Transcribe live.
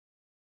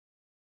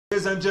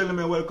Ladies and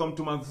gentlemen, welcome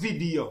to my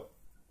video.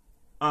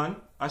 And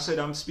I said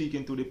I'm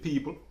speaking to the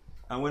people.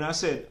 And when I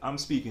said I'm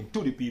speaking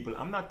to the people,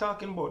 I'm not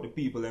talking about the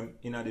people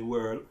in the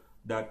world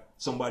that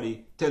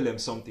somebody tell them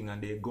something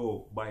and they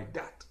go by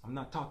that. I'm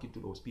not talking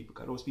to those people,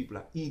 because those people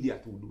are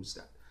idiots who do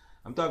that.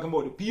 I'm talking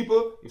about the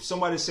people. If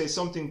somebody says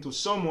something to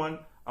someone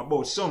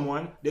about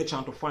someone, they're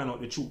trying to find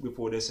out the truth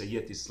before they say,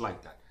 yet it's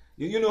like that.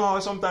 You know how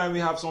sometimes we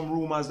have some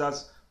rumors that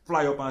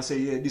fly up and say,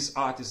 yeah, this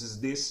artist is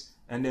this.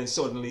 And then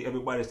suddenly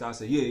everybody starts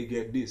saying, yeah, you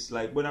get this.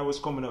 Like when I was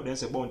coming up, they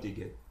said, Bounty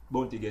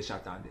get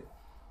shot on there.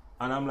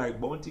 And I'm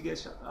like, Bounty get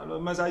shot?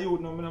 As a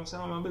youth, I'm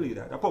saying, I don't believe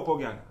that. That's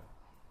propaganda.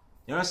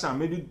 You understand?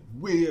 Maybe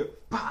way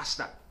past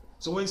that.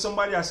 So when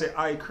somebody I say,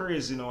 I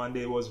crazy, and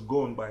they was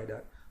going by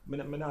that, I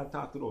not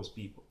talk to those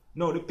people.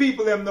 No, the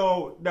people them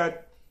know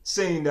that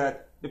saying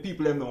that, the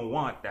people them don't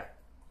want that.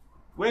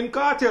 When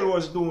Cartel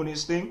was doing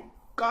his thing,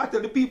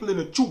 Cartel, the people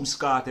didn't choose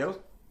Cartel.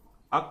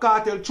 A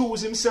Cartel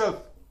chose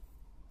himself.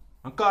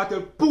 And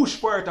Cartel push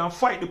for it and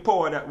fight the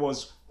power that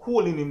was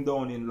holding him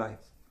down in life.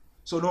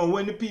 So now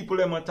when the people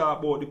them talk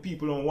about the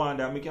people don't want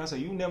that, I can say,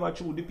 you never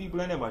choose, the people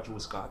never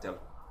choose Cartel.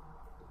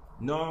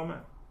 No,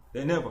 man.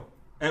 They never.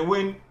 And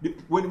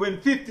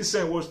when 50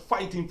 Cent was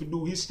fighting to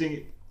do his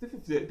thing,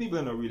 the people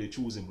are not really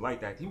choose him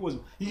like that.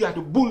 He had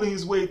to bully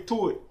his way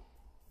to it.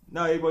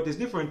 Now, but there's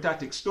different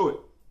tactics to it.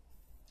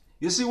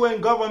 You see,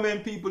 when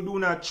government people do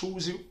not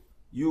choose you,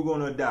 you're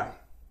going to die.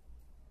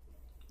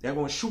 They're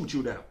going to shoot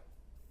you down.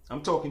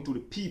 I'm talking to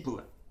the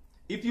people.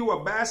 If you're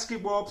a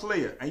basketball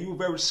player and you're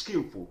very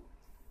skillful,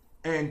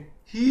 and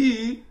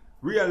he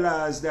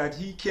realized that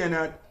he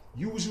cannot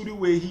use you the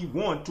way he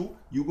want to,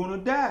 you're going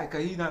to die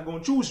because he's not going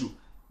to choose you.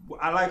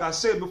 Like I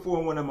said before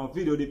in one of my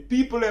videos, the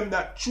people them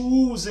that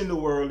choose in the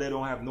world, they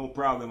don't have no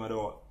problem at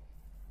all.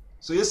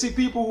 So you see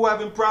people who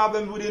having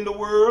problems within the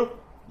world,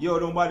 yo,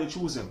 nobody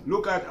choose them.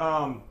 Look at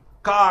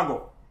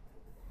Cargo.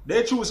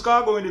 They choose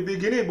Cargo in the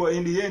beginning, but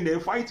in the end,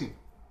 they're fighting.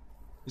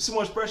 You see how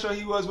much pressure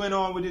he went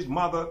on with his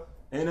mother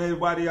and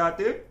everybody out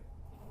there?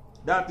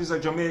 That is a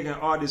Jamaican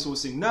artist who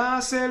sing,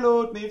 nah, sell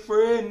out me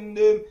friend.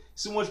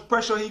 See how much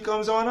pressure he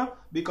comes on her?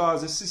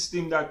 Because the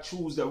system that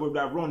choose that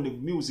run the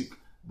music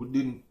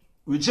didn't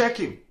reject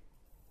him.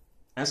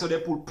 And so they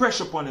put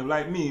pressure upon him,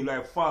 like me,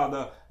 like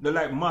father,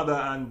 like mother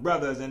and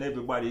brothers and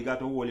everybody. You got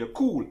to hold you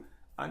cool.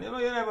 And you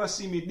never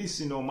see me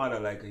dissing no matter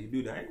like you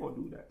do that. I ain't gonna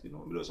do that.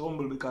 I'm just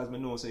humble because I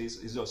know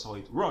it's just how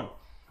it run.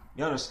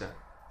 You understand?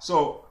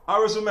 So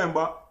always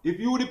remember, if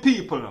you the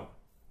people now,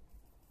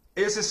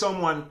 you see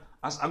someone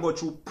as I go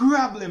through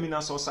problem in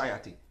a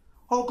society,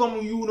 how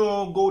come you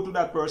go to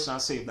that person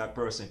and save that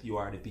person if you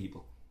are the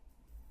people?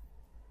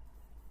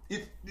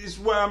 If this is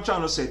what I'm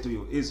trying to say to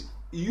you, is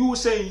you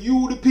saying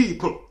you the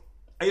people,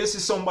 and you see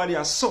somebody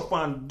as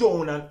suffering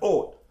down and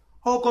out,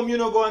 how come you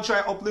go and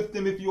try uplift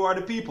them if you are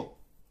the people?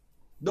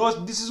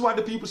 This is what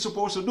the people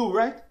supposed to do,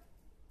 right?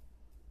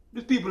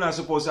 The people are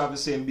supposed to have the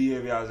same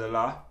behavior as the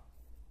law.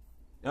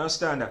 You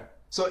understand that?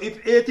 So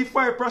if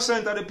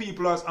 85% of the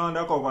people are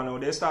undercover now,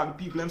 the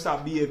people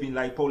start behaving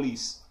like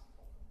police.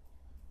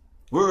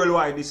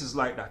 Worldwide, this is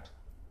like that.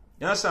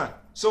 You understand?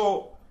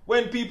 So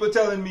when people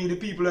telling me the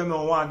people don't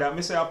want that,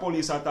 me say a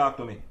police attack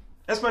to me.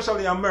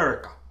 Especially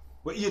America,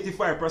 where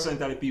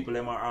 85% of the people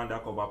are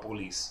undercover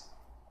police.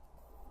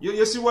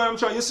 You see what I'm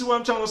trying? You see what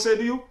I'm trying to say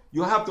to you?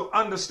 You have to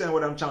understand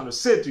what I'm trying to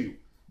say to you.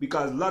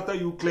 Because a lot of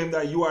you claim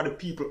that you are the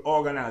people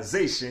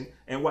organization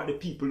and what the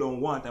people don't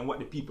want and what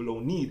the people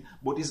don't need.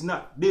 But it's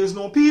not. There's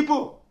no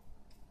people.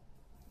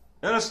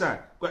 You understand?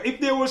 But if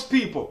there was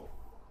people,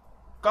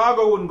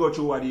 Cargo wouldn't go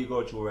through what he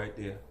go through right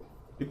there.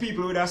 The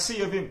people would have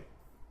saved him.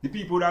 The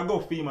people would have go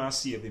for him and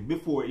save him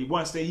before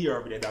once they hear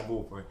of it, they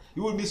go for it. It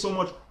would be so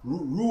much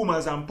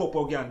rumors and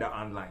propaganda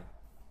online.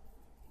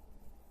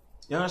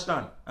 You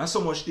understand? And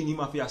so much thing he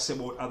must have said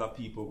about other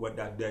people, what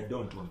that they've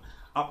done to him.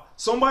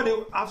 Somebody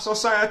of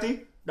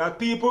society, that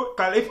people,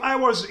 because if I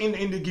was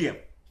in the game,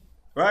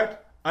 right,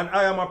 and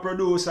I am a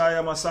producer, I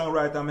am a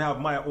songwriter, I have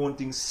my own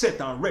thing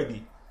set and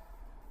ready,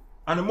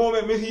 and the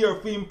moment me hear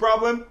a film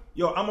problem,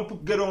 yo, I'm going to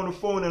get on the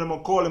phone and I'm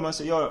going to call him and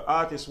say, yo,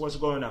 artist, what's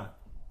going on?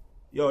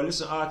 Yo,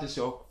 listen, artist,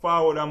 yo,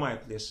 forward on my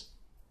place.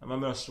 I'm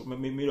going to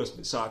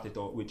just sort it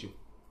out with you.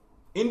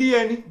 In the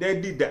end,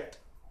 they did that.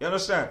 You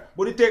understand?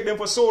 But it take them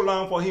for so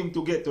long for him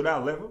to get to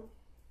that level.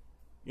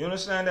 You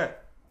understand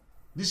that?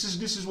 This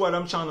is what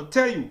I'm trying to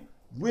tell you.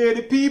 Where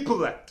the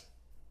people at?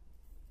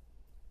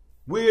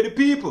 Where the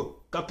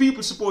people? Because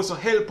people supposed to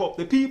help up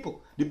the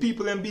people. The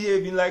people them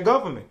behaving like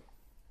government.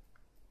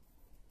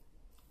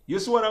 You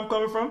see what I'm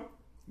coming from?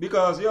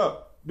 Because,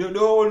 yo, the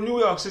whole New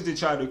York City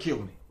tried to kill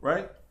me,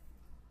 right?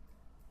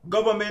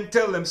 Government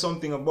tell them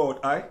something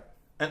about I,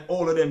 and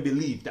all of them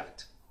believe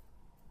that.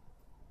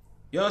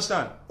 You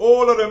understand?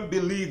 All of them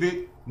believe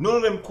it. None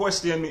of them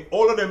question me.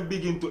 All of them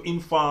begin to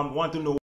inform, want to know